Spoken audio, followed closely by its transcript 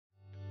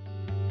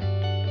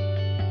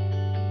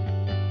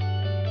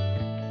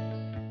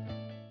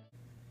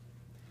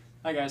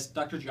Hi guys,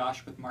 Dr.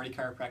 Josh with Marty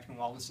Chiropractic and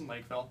Wellness in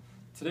Lakeville.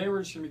 Today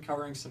we're just going to be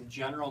covering some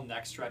general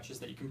neck stretches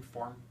that you can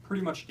perform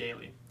pretty much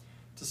daily.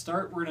 To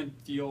start, we're going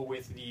to deal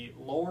with the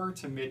lower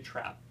to mid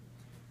trap.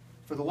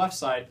 For the left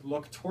side,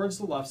 look towards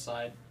the left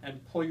side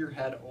and pull your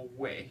head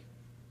away.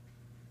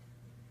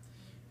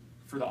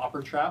 For the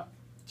upper trap,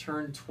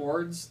 turn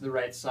towards the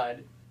right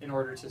side in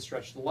order to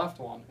stretch the left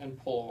one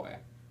and pull away.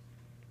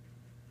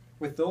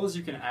 With those,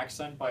 you can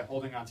accent by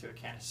holding onto a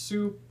can of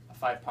soup,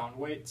 a 5-pound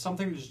weight,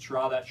 something to just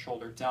draw that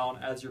shoulder down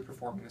as you're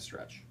performing the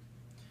stretch.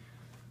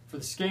 For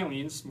the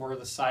scalenes, more of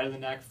the side of the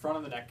neck, front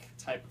of the neck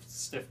type of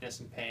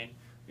stiffness and pain,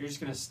 you're just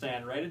going to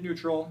stand right at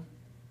neutral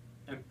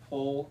and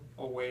pull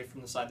away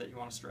from the side that you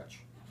want to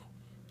stretch.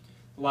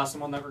 The last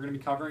one that we're going to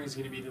be covering is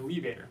going to be the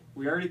alleviator.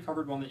 We already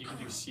covered one that you can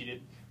do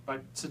seated,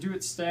 but to do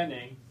it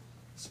standing,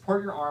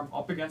 support your arm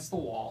up against the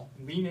wall,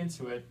 lean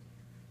into it,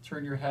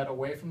 turn your head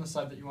away from the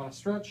side that you want to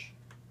stretch,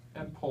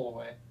 and pull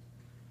away.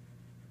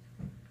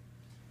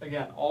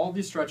 Again, all of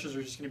these stretches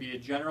are just going to be a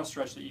general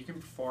stretch that you can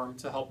perform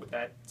to help with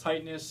that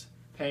tightness,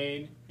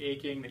 pain,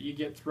 aching that you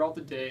get throughout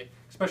the day,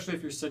 especially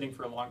if you're sitting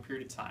for a long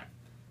period of time.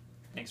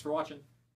 Thanks for watching.